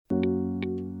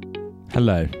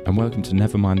Hello, and welcome to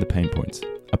Never Mind the Pain Points,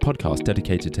 a podcast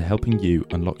dedicated to helping you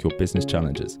unlock your business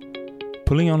challenges.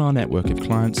 Pulling on our network of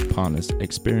clients, partners,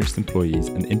 experienced employees,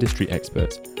 and industry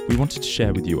experts, we wanted to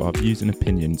share with you our views and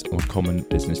opinions on common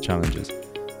business challenges.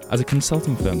 As a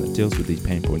consulting firm that deals with these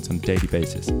pain points on a daily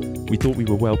basis, we thought we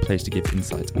were well placed to give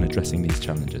insight on addressing these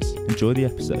challenges. Enjoy the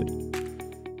episode.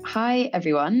 Hi,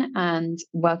 everyone, and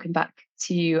welcome back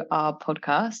to our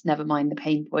podcast, Never Mind the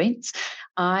Pain Points.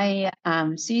 I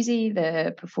am Suzie,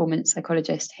 the performance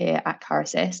psychologist here at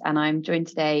Psychologist, and I'm joined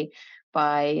today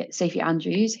by Sophie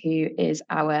Andrews, who is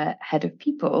our head of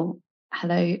people.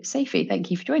 Hello, Sophie. Thank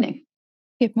you for joining.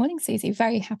 Good morning, Suzie.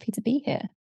 Very happy to be here.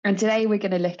 And today we're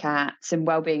going to look at some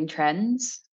wellbeing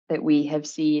trends that we have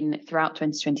seen throughout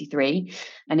 2023,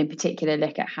 and in particular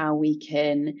look at how we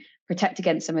can protect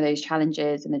against some of those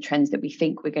challenges and the trends that we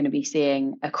think we're going to be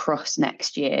seeing across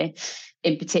next year.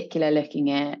 In particular,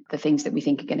 looking at the things that we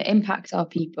think are going to impact our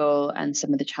people and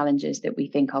some of the challenges that we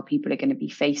think our people are going to be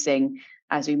facing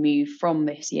as we move from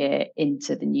this year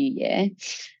into the new year.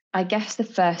 I guess the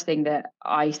first thing that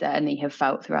I certainly have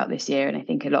felt throughout this year, and I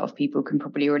think a lot of people can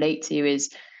probably relate to,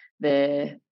 is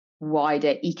the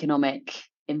wider economic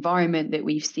environment that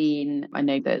we've seen. I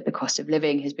know that the cost of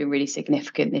living has been really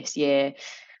significant this year.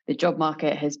 The job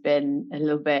market has been a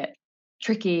little bit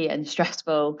tricky and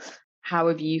stressful. How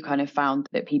have you kind of found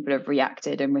that people have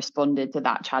reacted and responded to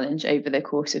that challenge over the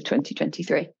course of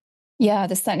 2023? Yeah,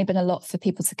 there's certainly been a lot for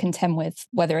people to contend with,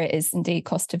 whether it is indeed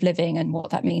cost of living and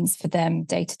what that means for them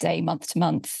day to day, month to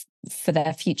month, for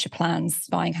their future plans,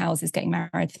 buying houses, getting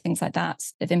married, things like that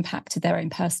have impacted their own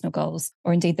personal goals,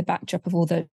 or indeed the backdrop of all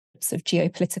the sort of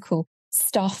geopolitical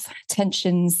stuff,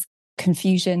 tensions,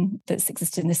 confusion that's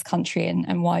existed in this country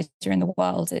and wider in the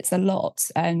world. It's a lot.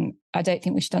 And I don't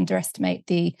think we should underestimate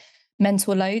the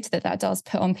mental load that does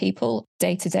put on people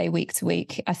day to day, week to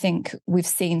week. I think we've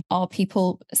seen our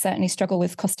people certainly struggle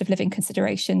with cost of living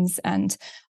considerations and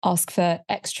ask for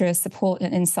extra support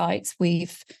and insight.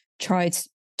 We've tried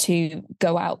to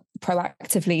go out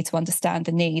proactively to understand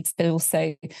the needs, but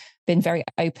also been very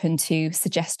open to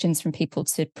suggestions from people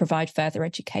to provide further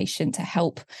education to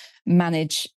help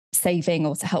manage saving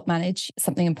or to help manage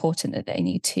something important that they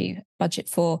need to budget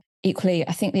for. Equally,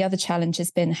 I think the other challenge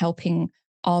has been helping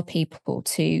our people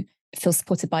to feel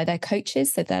supported by their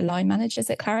coaches, so their line managers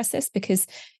at Psychologist, because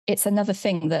it's another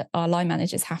thing that our line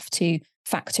managers have to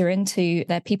factor into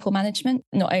their people management.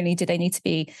 Not only do they need to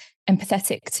be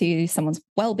empathetic to someone's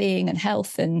well-being and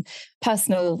health and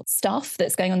personal stuff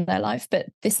that's going on in their life, but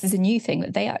this is a new thing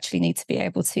that they actually need to be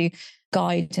able to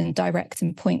guide and direct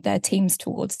and point their teams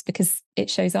towards, because it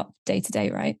shows up day to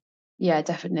day, right? Yeah,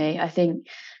 definitely. I think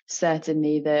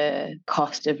certainly the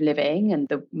cost of living and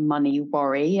the money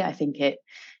worry, I think it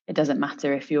doesn't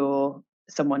matter if you're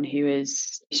someone who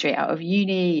is straight out of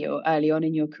uni or early on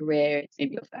in your career, it's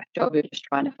maybe your first job, you're just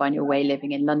trying to find your way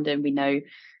living in London. We know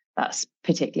that's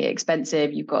particularly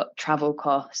expensive. You've got travel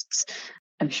costs.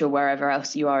 I'm sure wherever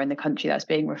else you are in the country, that's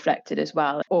being reflected as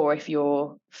well. Or if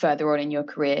you're further on in your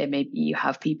career, maybe you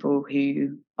have people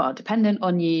who are dependent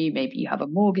on you, maybe you have a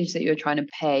mortgage that you're trying to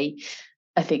pay.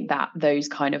 I think that those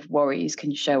kind of worries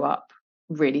can show up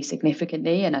really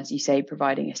significantly. And as you say,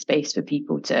 providing a space for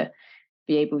people to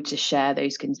be able to share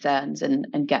those concerns and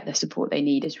get the support they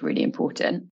need is really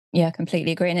important. Yeah,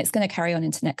 completely agree. And it's going to carry on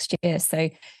into next year. So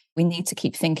we need to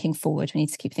keep thinking forward. We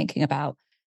need to keep thinking about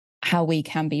how we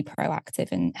can be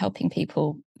proactive in helping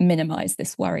people minimize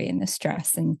this worry and this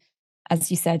stress. And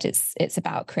as you said, it's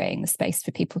about creating the space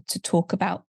for people to talk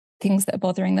about things that are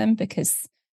bothering them, because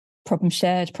problem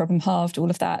shared, problem halved, all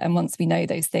of that. And once we know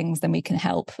those things, then we can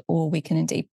help, or we can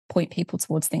indeed point people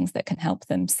towards things that can help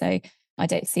them. So I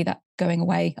don't see that going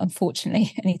away,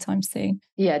 unfortunately, anytime soon.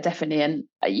 Yeah, definitely. And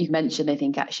you've mentioned, I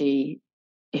think, actually,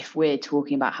 if we're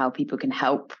talking about how people can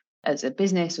help as a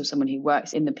business or someone who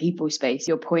works in the people space,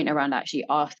 your point around actually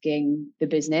asking the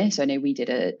business. I know we did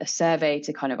a survey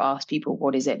to kind of ask people,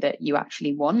 what is it that you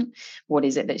actually want? What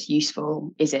is it that's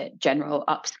useful? Is it general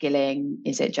upskilling?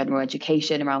 Is it general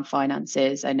education around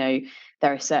finances? I know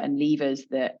there are certain levers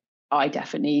that I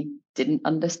definitely didn't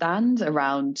understand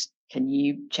around, can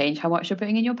you change how much you're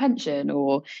putting in your pension?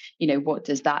 Or, what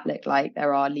does that look like?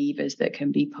 There are levers that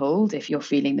can be pulled if you're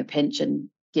feeling the pinch, and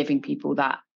giving people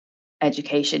that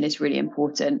education is really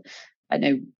important. I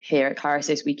know here at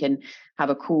Psychologist, we can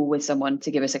have a call with someone to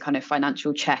give us a kind of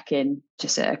financial check-in,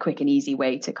 just a quick and easy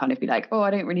way to kind of be like, oh, I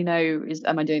don't really know,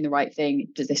 am I doing the right thing?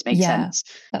 Does this make sense?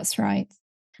 That's right.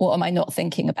 What am I not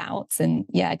thinking about? And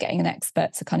getting an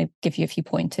expert to kind of give you a few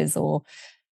pointers or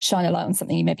shine a light on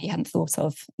something you maybe hadn't thought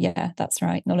of. Yeah, that's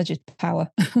right. Knowledge is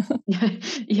power.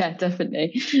 Yeah,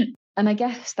 definitely. And I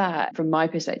guess that from my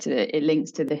perspective, it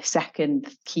links to the second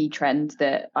key trend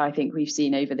that I think we've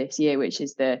seen over this year, which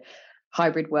is the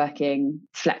hybrid working,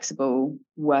 flexible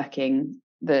working,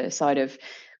 the side of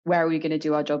where are we going to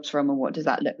do our jobs from and what does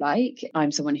that look like?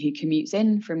 I'm someone who commutes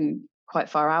in from quite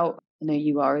far out. I know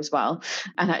you are as well.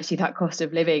 And actually that cost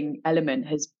of living element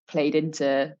has played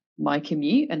into my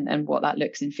commute and what that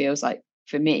looks and feels like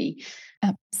for me.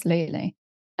 Absolutely.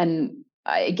 And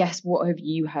I guess, what have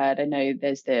you heard? I know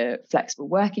there's the flexible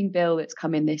working bill that's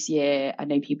come in this year. I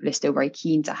know people are still very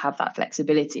keen to have that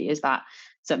flexibility. Is that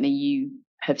something you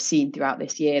have seen throughout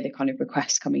this year, the kind of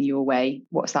requests coming your way?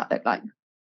 What's that look like?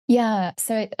 Yeah.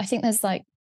 So I think there's like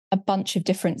a bunch of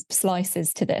different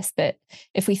slices to this. But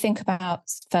if we think about,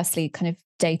 firstly, kind of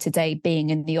day to day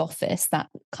being in the office, that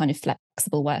kind of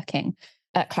flexible working,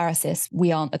 at Clarisys,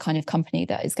 we aren't the kind of company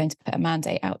that is going to put a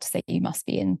mandate out to say you must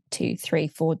be in 2, 3,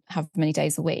 4, however many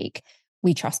days a week.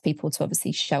 We trust people to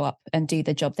obviously show up and do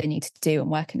the job they need to do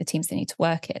and work in the teams they need to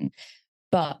work in.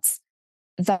 But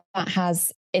that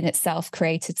has in itself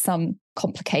created some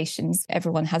complications.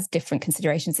 Everyone has different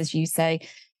considerations. As you say,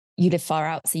 you live far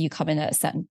out, so you come in at a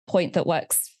certain point that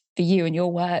works for you and your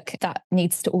work. That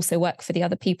needs to also work for the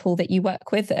other people that you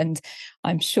work with. And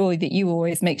I'm sure that you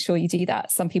always make sure you do that.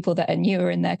 Some people that are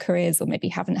newer in their careers or maybe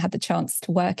haven't had the chance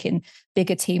to work in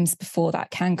bigger teams before,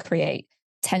 that can create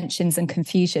tensions and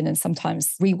confusion and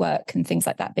sometimes rework and things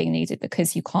like that being needed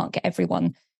because you can't get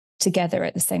everyone together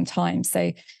at the same time.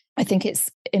 So I think it's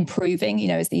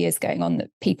improving, as the year's going on, that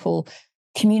people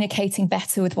communicating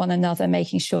better with one another,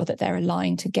 making sure that they're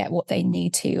aligned to get what they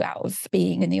need to out of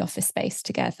being in the office space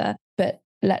together. But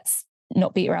let's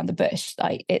not beat around the bush.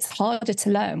 Like, it's harder to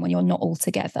learn when you're not all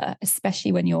together,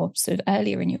 especially when you're sort of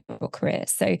earlier in your career.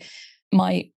 So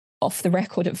my off the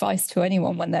record advice to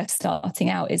anyone when they're starting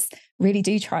out is really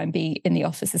do try and be in the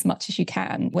office as much as you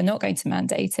can. We're not going to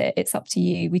mandate it. It's up to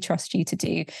you. We trust you to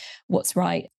do what's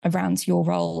right around your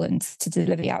role and to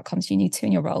deliver the outcomes you need to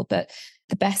in your role. But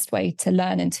the best way to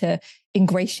learn and to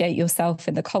ingratiate yourself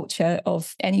in the culture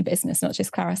of any business, not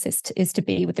just Clarisys, is to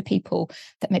be with the people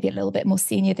that may be a little bit more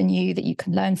senior than you, that you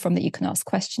can learn from, that you can ask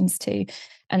questions to.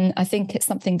 And I think it's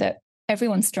something that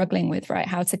everyone's struggling with, right?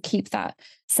 How to keep that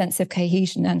sense of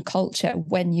cohesion and culture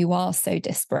when you are so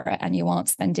disparate and you aren't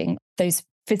spending those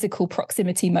physical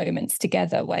proximity moments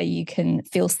together where you can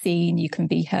feel seen, you can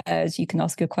be heard, you can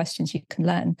ask your questions, you can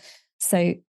learn.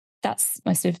 So that's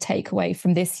my sort of takeaway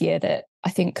from this year, that I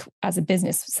think as a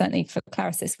business, certainly for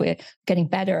Clarisys, we're getting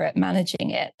better at managing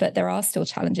it, but there are still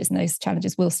challenges and those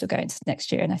challenges will still go into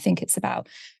next year. And I think it's about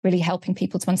really helping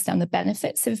people to understand the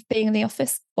benefits of being in the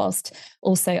office whilst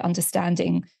also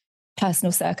understanding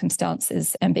personal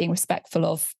circumstances and being respectful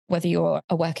of whether you're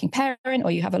a working parent or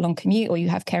you have a long commute or you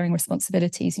have caring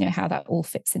responsibilities, how that all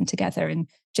fits in together, and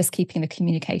just keeping the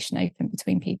communication open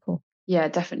between people. Yeah,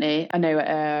 definitely. I know at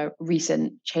a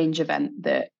recent change event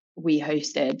that we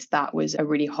hosted, that was a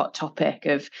really hot topic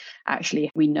of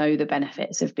actually, we know the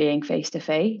benefits of being face to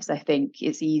face. I think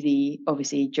it's easy,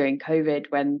 obviously, during COVID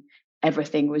when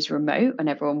everything was remote and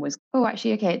everyone was, oh,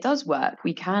 actually, okay, it does work.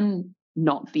 We can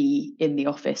not be in the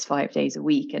office 5 days a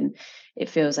week. And it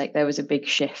feels like there was a big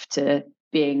shift to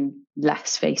being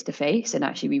less face to face. And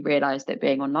actually, we realized that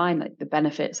being online, like, the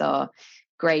benefits are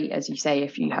great, as you say,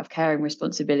 if you have caring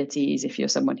responsibilities, if you're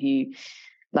someone who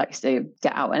likes to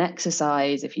get out and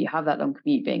exercise, if you have that long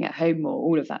commute, being at home more,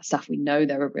 all of that stuff, we know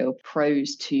there are real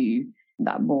pros to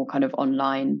that more kind of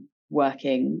online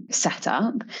working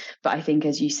setup. But I think,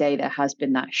 as you say, there has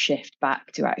been that shift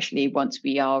back to actually, once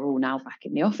we are all now back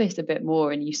in the office a bit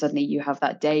more, and you have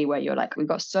that day where you're like, we've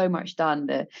got so much done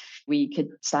that we could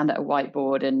stand at a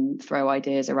whiteboard and throw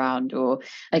ideas around. Or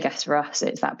I guess for us,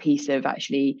 it's that piece of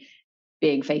actually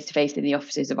being face-to-face in the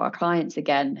offices of our clients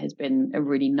again has been a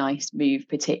really nice move,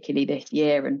 particularly this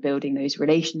year, and building those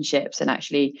relationships and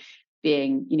actually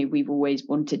being, we've always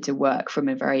wanted to work from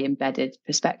a very embedded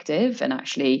perspective. And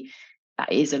actually,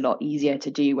 that is a lot easier to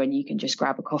do when you can just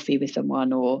grab a coffee with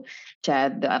someone or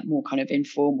share that more kind of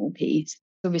informal piece.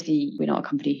 Obviously, we're not a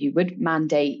company who would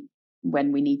mandate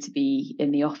when we need to be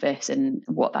in the office and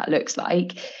what that looks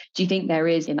like. Do you think there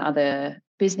is, in other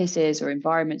businesses or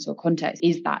environments or contexts,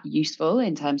 is that useful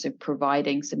in terms of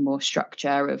providing some more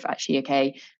structure of actually,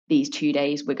 okay, these 2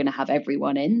 days we're going to have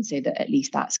everyone in, so that at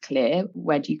least that's clear?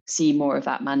 Where do you see more of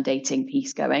that mandating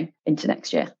piece going into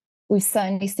next year? We've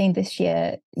certainly seen this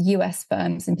year US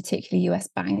firms, and particularly US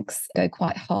banks, go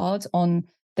quite hard on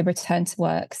the return to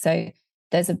work. So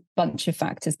there's a bunch of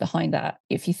factors behind that.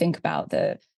 If you think about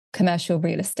the commercial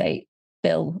real estate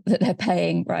bill that they're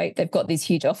paying, right? They've got these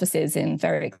huge offices in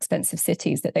very expensive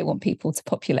cities that they want people to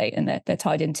populate, and they're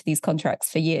tied into these contracts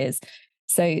for years.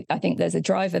 So I think there's a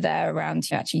driver there around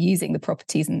actually using the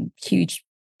properties and huge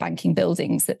banking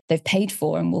buildings that they've paid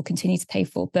for and will continue to pay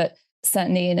for. But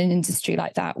certainly in an industry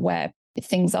like that, where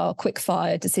things are quick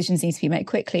fire, decisions need to be made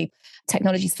quickly,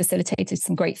 technology's facilitated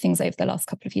some great things over the last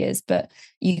couple of years, but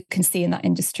you can see in that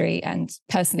industry, and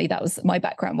personally, that was my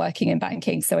background working in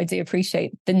banking. So I do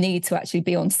appreciate the need to actually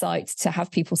be on site, to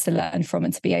have people to learn from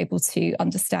and to be able to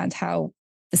understand how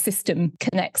the system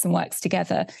connects and works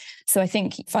together. So I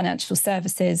think financial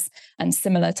services and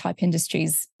similar type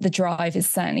industries, the drive is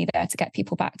certainly there to get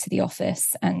people back to the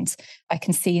office. And I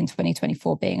can see in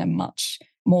 2024 being a much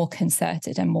more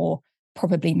concerted and more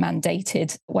probably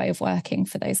mandated way of working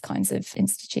for those kinds of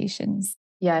institutions.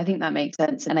 Yeah, I think that makes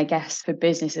sense. And I guess for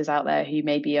businesses out there who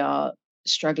maybe are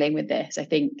struggling with this, I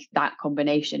think that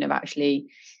combination of actually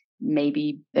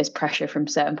maybe there's pressure from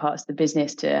certain parts of the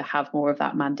business to have more of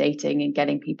that mandating and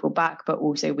getting people back. But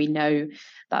also we know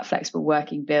that flexible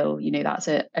working bill, that's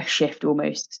a shift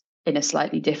almost in a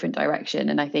slightly different direction.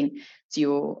 And I think to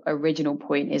your original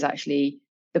point is actually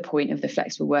the point of the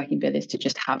flexible working bill is to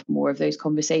just have more of those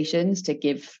conversations, to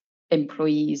give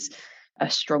employees a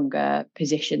stronger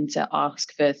position to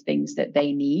ask for things that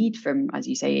they need from, as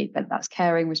you say, that's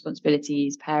caring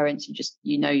responsibilities, parents,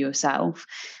 you know yourself.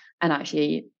 And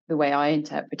actually, the way I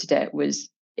interpreted it was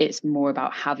it's more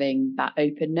about having that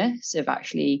openness of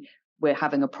actually we're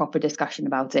having a proper discussion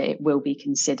about it. It will be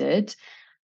considered,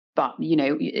 but,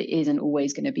 it isn't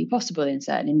always going to be possible in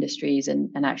certain industries, and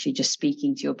actually just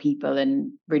speaking to your people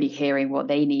and really hearing what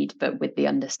they need, but with the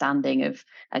understanding of,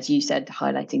 as you said,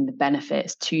 highlighting the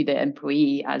benefits to the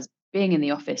employee as being in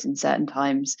the office in certain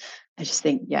times. I just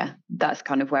think, that's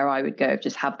kind of where I would go.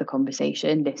 Just have the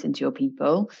conversation, listen to your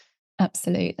people.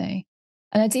 Absolutely.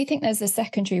 And I do think there's a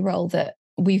secondary role that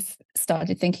we've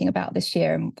started thinking about this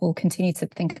year and will continue to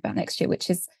think about next year, which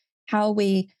is how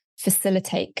we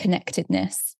facilitate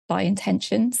connectedness by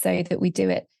intention, so that we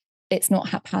do it's not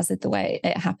haphazard the way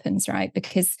it happens, right?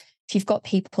 Because if you've got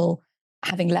people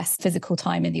having less physical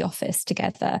time in the office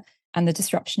together and the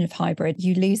disruption of hybrid,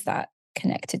 you lose that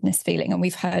connectedness feeling. And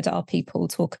we've heard our people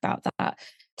talk about that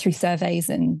through surveys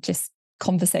and just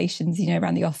conversations,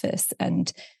 around the office.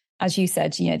 And as you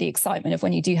said, the excitement of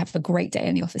when you do have a great day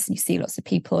in the office and you see lots of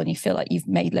people and you feel like you've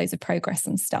made loads of progress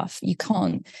and stuff,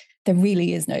 there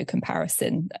really is no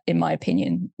comparison, in my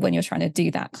opinion, when you're trying to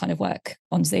do that kind of work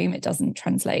on Zoom. It doesn't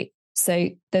translate. So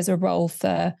there's a role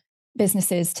for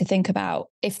businesses to think about,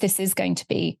 if this is going to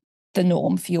be the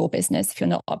norm for your business, if you're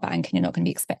not a bank and you're not going to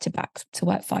be expected back to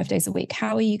work 5 days a week,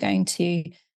 how are you going to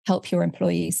help your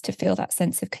employees to feel that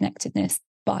sense of connectedness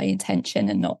by intention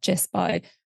and not just by,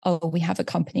 oh, we have a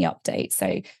company update,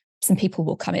 so some people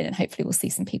will come in and hopefully we'll see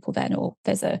some people then, or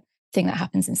there's a thing that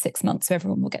happens in 6 months, so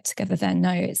everyone will get together then.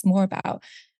 No, it's more about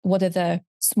what are the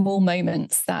small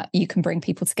moments that you can bring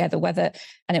people together,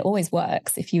 and it always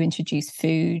works if you introduce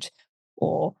food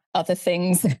or other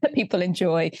things that people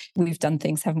enjoy. We've done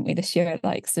things, haven't we, this year,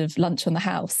 like sort of lunch on the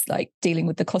house, like dealing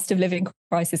with the cost of living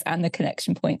crisis and the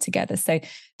connection point together. So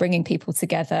bringing people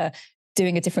together,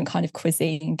 doing a different kind of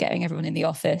cuisine, getting everyone in the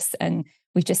office. And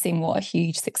we've just seen what a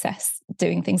huge success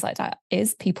doing things like that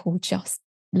is. People just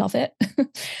love it.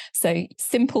 So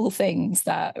simple things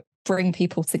that bring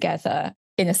people together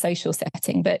in a social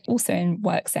setting, but also in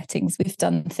work settings. We've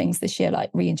done things this year like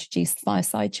reintroduced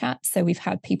fireside chat. So we've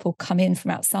had people come in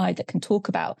from outside that can talk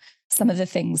about some of the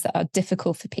things that are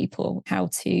difficult for people, how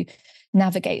to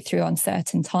navigate through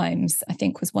uncertain times, I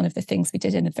think was one of the things we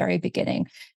did in the very beginning,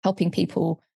 helping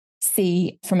people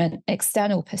see from an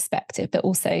external perspective, but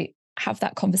also have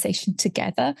that conversation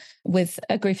together with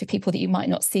a group of people that you might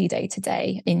not see day to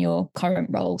day in your current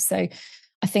role. So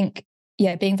I think,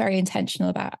 being very intentional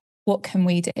about what can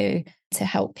we do to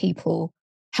help people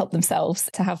help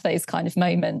themselves to have those kind of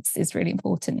moments is really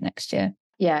important next year.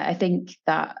 Yeah, I think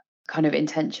that kind of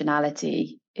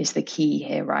intentionality is the key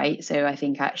here, right? So I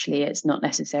think actually it's not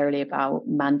necessarily about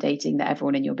mandating that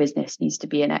everyone in your business needs to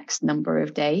be an X number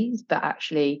of days, but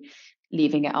actually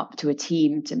leaving it up to a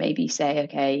team to maybe say,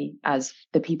 okay, as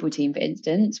the people team, for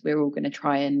instance, we're all going to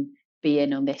try and be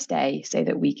in on this day so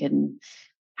that we can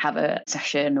have a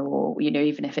session, or,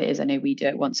 even if it is, I know we do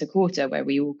it once a quarter where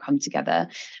we all come together,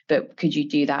 but could you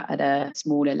do that at a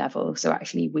smaller level? So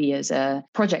actually we as a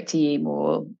project team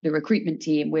or the recruitment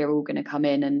team, we're all going to come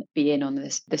in and be in on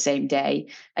this the same day.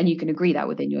 And you can agree that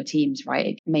within your teams, right?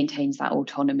 It maintains that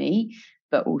autonomy,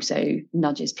 but also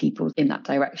nudges people in that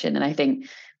direction. And I think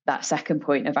that second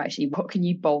point of actually what can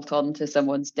you bolt on to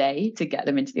someone's day to get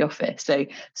them into the office? So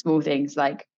small things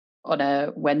like on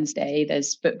a Wednesday,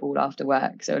 there's football after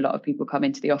work. So a lot of people come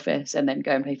into the office and then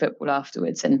go and play football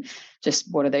afterwards. And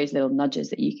just one of those little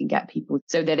nudges that you can get people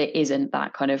so that it isn't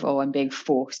that kind of, oh, I'm being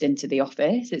forced into the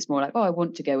office. It's more like, oh, I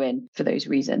want to go in for those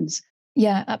reasons.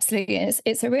 Yeah, absolutely.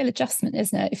 It's a real adjustment,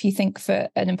 isn't it? If you think for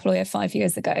an employer 5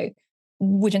 years ago,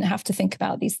 wouldn't have to think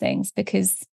about these things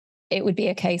because it would be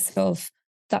a case of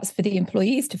that's for the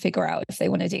employees to figure out if they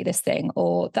want to do this thing,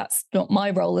 or that's not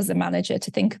my role as a manager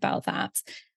to think about that.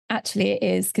 Actually, it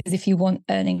is, because if you want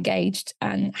an engaged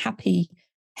and happy,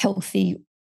 healthy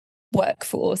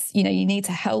workforce, you need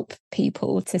to help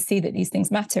people to see that these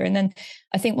things matter. And then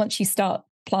I think once you start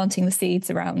planting the seeds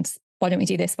around, why don't we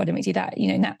do this? Why don't we do that?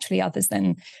 Naturally others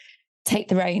then take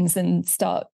the reins and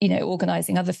start,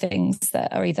 organising other things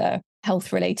that are either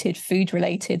health related, food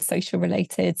related, social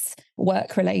related,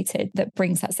 work related, that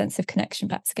brings that sense of connection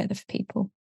back together for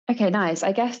people. Okay, nice.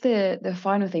 I guess the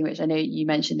final thing, which I know you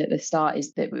mentioned at the start,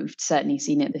 is that we've certainly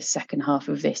seen it the second half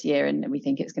of this year, and we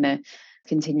think it's going to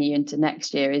continue into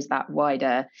next year, is that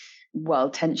wider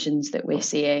world tensions that we're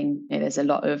seeing. There's a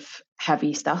lot of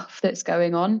heavy stuff that's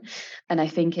going on. And I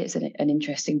think it's an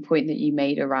interesting point that you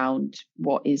made around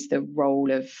what is the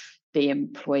role of the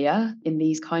employer in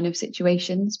these kind of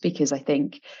situations, because I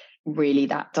think really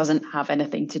that doesn't have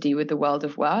anything to do with the world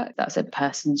of work. That's a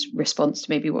person's response to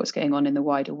maybe what's going on in the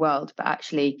wider world. But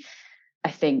actually,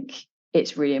 I think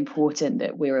it's really important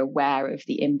that we're aware of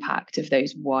the impact of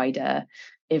those wider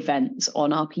events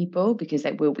on our people, because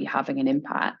they will be having an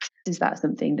impact. Is that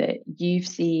something that you've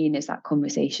seen? Is that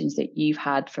conversations that you've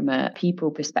had from a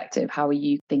people perspective? How are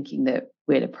you thinking that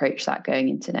we'll approach that going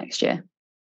into next year?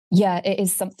 Yeah, it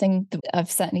is something that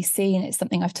I've certainly seen. It's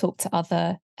something I've talked to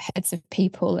other heads of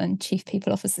people and chief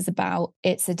people officers about.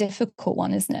 It's a difficult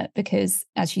one, isn't it? Because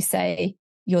as you say,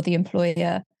 you're the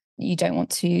employer. You don't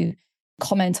want to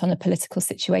comment on a political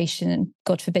situation and,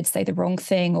 God forbid, say the wrong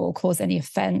thing or cause any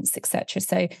offence, etc.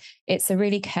 So it's a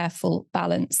really careful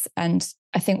balance. And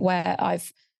I think where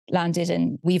I've landed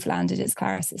and we've landed as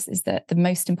Clarisis is that the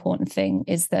most important thing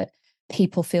is that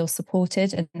people feel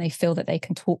supported and they feel that they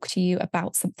can talk to you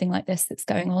about something like this that's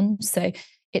going on. So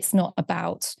it's not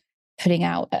about putting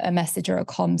out a message or a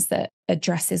comms that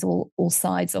addresses all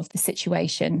sides of the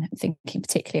situation, thinking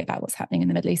particularly about what's happening in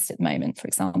the Middle East at the moment, for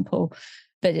example.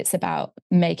 But it's about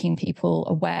making people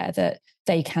aware that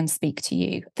they can speak to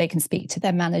you. They can speak to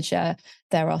their manager.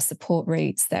 There are support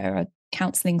routes. There are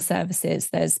counselling services.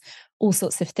 There's all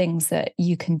sorts of things that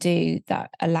you can do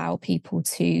that allow people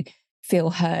to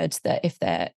feel heard, that if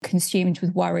they're consumed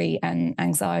with worry and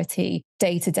anxiety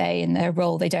day to day in their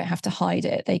role, they don't have to hide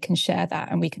it. They can share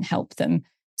that and we can help them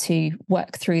to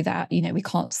work through that. We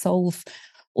can't solve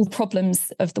all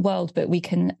problems of the world, but we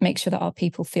can make sure that our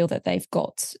people feel that they've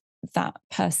got that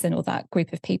person or that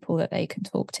group of people that they can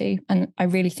talk to. And I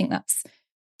really think it's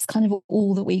kind of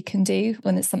all that we can do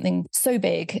when it's something so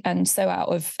big and so out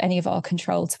of any of our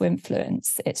control to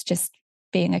influence. It's just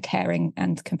being a caring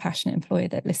and compassionate employer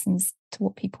that listens to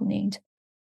what people need.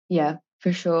 Yeah,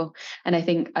 for sure. And I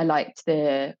think I liked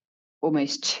the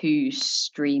almost two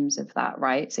streams of that,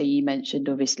 right? So you mentioned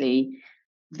obviously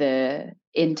the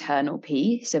internal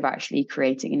piece of actually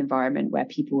creating an environment where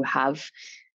people have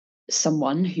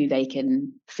someone who they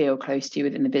can feel close to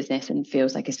within the business and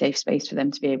feels like a safe space for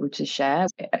them to be able to share.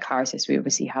 At Clarisis, we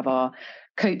obviously have our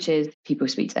coaches. People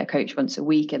speak to their coach once a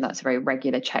week, and that's a very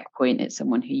regular checkpoint. It's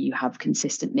someone who you have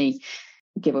consistently,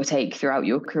 give or take, throughout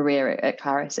your career at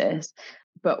Clarisis.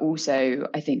 But also,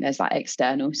 I think there's that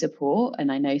external support. And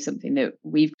I know something that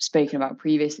we've spoken about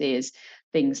previously is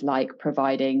things like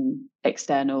providing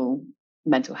external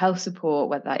mental health support,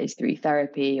 whether that is through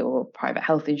therapy or private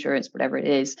health insurance, whatever it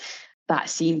is.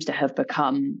 That seems to have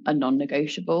become a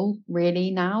non-negotiable really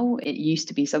now. It used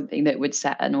to be something that would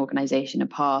set an organization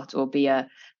apart or be a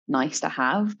nice to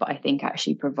have, but I think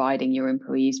actually providing your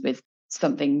employees with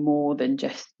something more than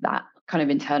just that kind of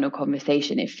internal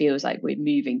conversation, it feels like we're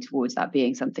moving towards that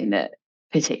being something that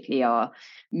particularly our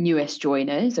newest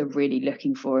joiners are really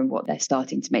looking for, and what they're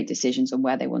starting to make decisions on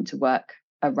where they want to work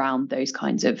around those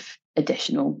kinds of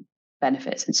additional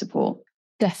benefits and support.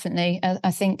 Definitely. I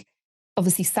think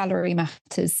obviously salary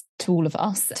matters to all of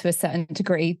us to a certain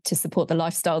degree to support the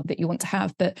lifestyle that you want to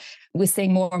have, but we're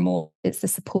seeing more and more it's the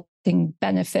supporting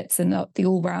benefits and the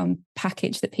all-round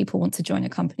package that people want to join a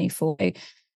company for.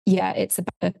 Yeah, it's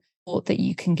about support that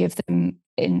you can give them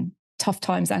in tough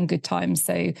times and good times.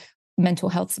 So mental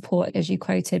health support, as you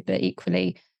quoted, but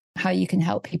equally how you can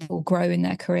help people grow in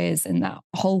their careers and that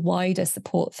whole wider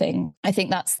support thing. I think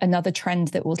that's another trend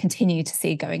that we'll continue to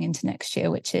see going into next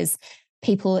year, which is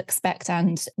people expect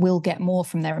and will get more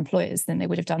from their employers than they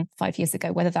would have done 5 years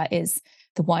ago, whether that is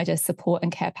the wider support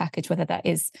and care package, whether that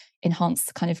is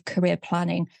enhanced kind of career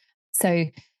planning. So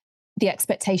the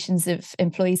expectations of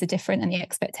employees are different, and the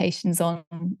expectations on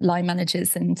line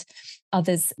managers and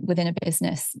others within a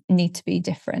business need to be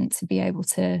different to be able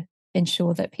to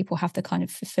ensure that people have the kind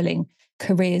of fulfilling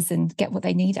careers and get what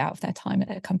they need out of their time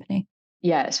at a company.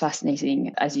 Yeah, it's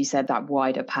fascinating. As you said, that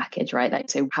wider package, right? Like,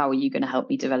 so how are you going to help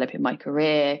me develop in my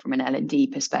career from an L&D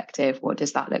perspective? What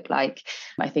does that look like?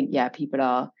 I think, yeah, people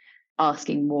are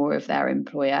asking more of their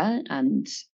employer. And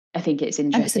I think it's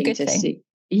interesting to see.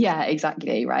 Yeah,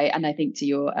 exactly. Right. And I think to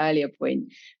your earlier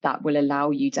point, that will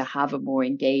allow you to have a more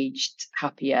engaged,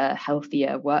 happier,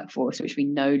 healthier workforce, which we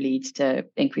know leads to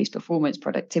increased performance,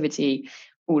 productivity,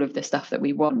 all of the stuff that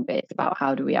we want. But it's about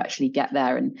how do we actually get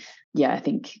there? And yeah, I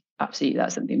think absolutely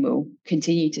that's something we'll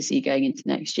continue to see going into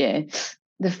next year.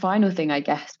 The final thing, I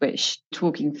guess, which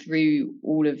talking through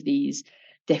all of these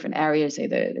different areas, so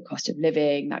the cost of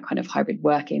living, that kind of hybrid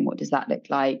working, what does that look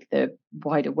like, the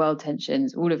wider world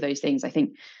tensions, all of those things, I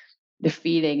think the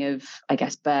feeling of, I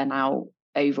guess, burnout,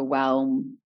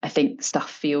 overwhelm, I think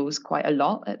stuff feels quite a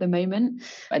lot at the moment.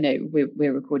 I know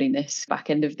we're recording this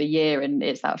back end of the year, and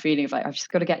it's that feeling of like, I've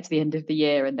just got to get to the end of the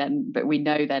year. And then, but we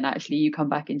know then actually you come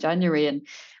back in January and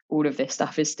all of this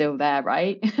stuff is still there,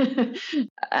 right?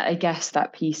 I guess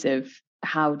that piece of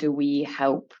how do we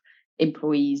help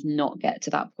employees not get to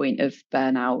that point of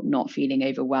burnout, not feeling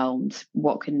overwhelmed?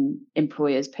 What can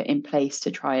employers put in place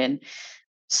to try and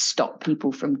stop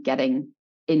people from getting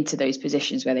into those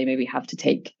positions where they maybe have to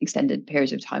take extended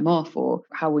periods of time off? Or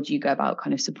how would you go about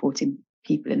kind of supporting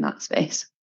people in that space?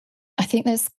 I think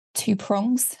there's two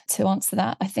prongs to answer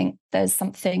that. I think there's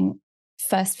something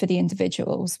first for the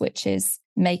individuals, which is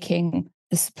making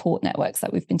the support networks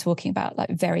that we've been talking about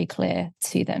like very clear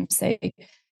to them. So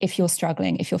if you're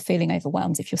struggling, if you're feeling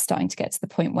overwhelmed, if you're starting to get to the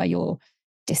point where you're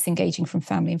disengaging from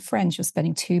family and friends, you're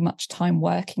spending too much time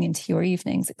working into your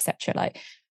evenings, etc., like,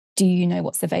 do you know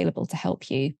what's available to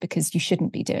help you? Because you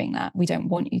shouldn't be doing that. We don't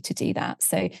want you to do that.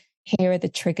 So here are the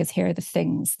triggers, here are the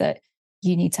things that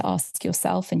you need to ask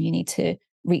yourself and you need to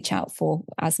reach out for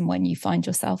as and when you find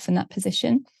yourself in that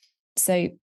position. So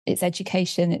it's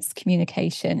education, it's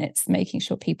communication, it's making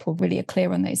sure people really are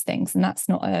clear on those things. And that's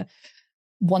not a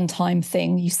one-time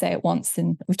thing. You say it once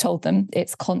and we've told them.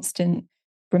 It's constant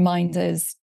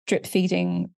reminders, drip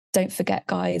feeding. Don't forget,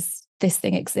 guys, this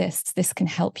thing exists. This can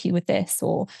help you with this.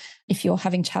 Or if you're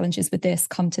having challenges with this,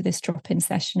 come to this drop-in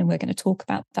session and we're going to talk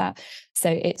about that. So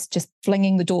it's just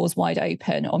flinging the doors wide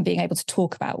open on being able to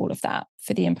talk about all of that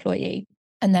for the employee.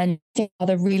 And then the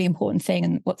other really important thing,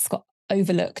 and what's got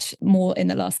overlooked more in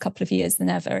the last couple of years than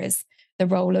ever, is the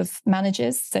role of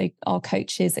managers. So our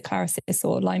coaches at Clarisis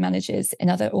or line managers in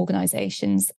other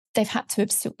organizations, they've had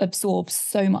to absorb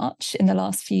so much in the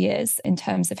last few years in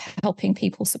terms of helping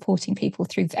people, supporting people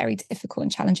through very difficult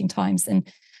and challenging times. And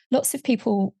lots of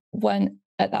people weren't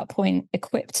at that point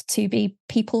equipped to be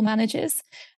people managers.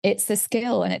 It's a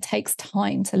skill and it takes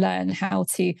time to learn how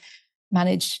to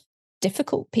manage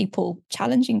difficult people,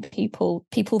 challenging people,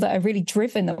 people that are really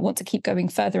driven, that want to keep going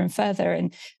further and further.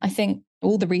 And I think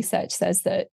all the research says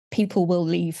that people will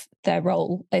leave their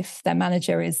role if their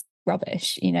manager is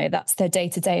rubbish. You know, that's their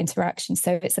day-to-day interaction.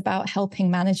 So it's about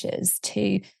helping managers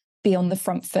to be on the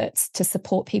front foot to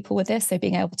support people with this. So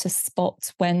being able to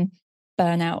spot when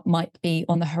burnout might be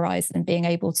on the horizon, being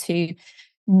able to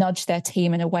nudge their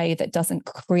team in a way that doesn't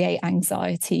create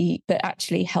anxiety, but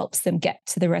actually helps them get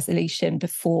to the resolution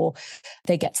before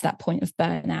they get to that point of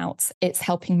burnout. It's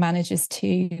helping managers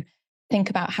to think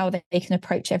about how they can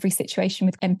approach every situation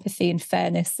with empathy and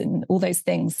fairness and all those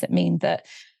things that mean that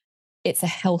it's a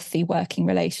healthy working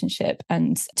relationship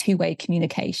and two-way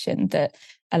communication that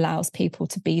allows people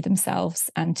to be themselves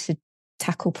and to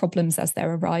tackle problems as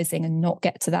they're arising and not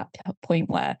get to that point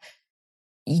where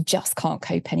you just can't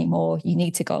cope anymore. You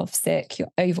need to go off sick,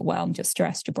 you're overwhelmed, you're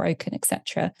stressed, you're broken,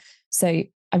 etc. So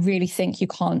I really think you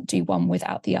can't do one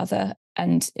without the other.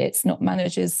 And it's not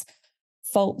managers'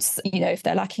 faults, you know, if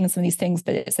they're lacking in some of these things,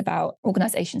 but it's about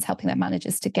organizations helping their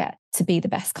managers to get to be the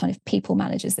best kind of people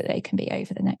managers that they can be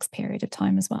over the next period of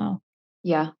time as well.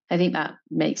 Yeah, I think that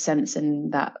makes sense.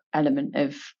 And that element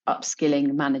of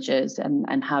upskilling managers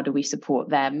and how do we support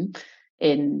them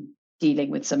in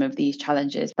dealing with some of these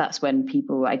challenges. That's when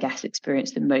people, I guess,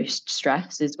 experience the most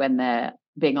stress, is when they're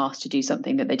being asked to do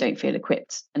something that they don't feel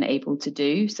equipped and able to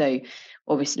do. So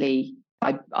obviously,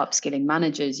 by upskilling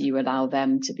managers, you allow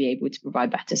them to be able to provide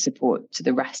better support to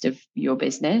the rest of your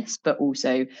business, but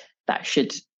also that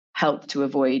should help to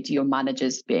avoid your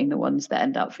managers being the ones that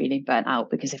end up feeling burnt out,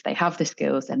 because if they have the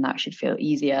skills, then that should feel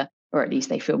easier or at least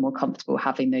they feel more comfortable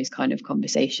having those kind of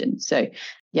conversations. So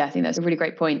yeah, I think that's a really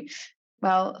great point.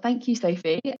 Well, thank you,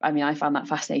 Sophie. I mean, I found that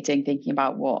fascinating, thinking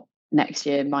about what next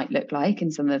year might look like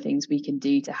and some of the things we can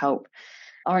do to help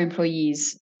our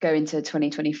employees go into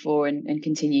 2024 and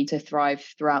continue to thrive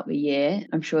throughout the year.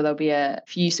 I'm sure there'll be a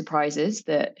few surprises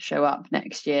that show up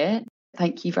next year.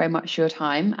 Thank you very much for your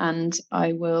time, and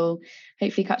I will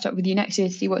hopefully catch up with you next year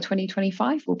to see what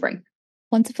 2025 will bring.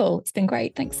 Wonderful. It's been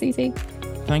great. Thanks, Suzie.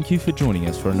 Thank you for joining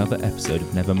us for another episode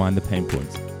of Never Mind the Pain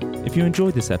Points. If you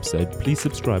enjoyed this episode, please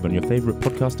subscribe on your favourite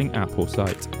podcasting app or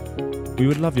site. We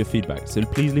would love your feedback, so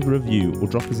please leave a review or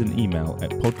drop us an email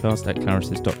at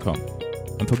podcast@clarisis.com.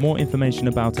 And for more information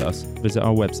about us, visit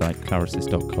our website,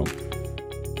 clarisis.com.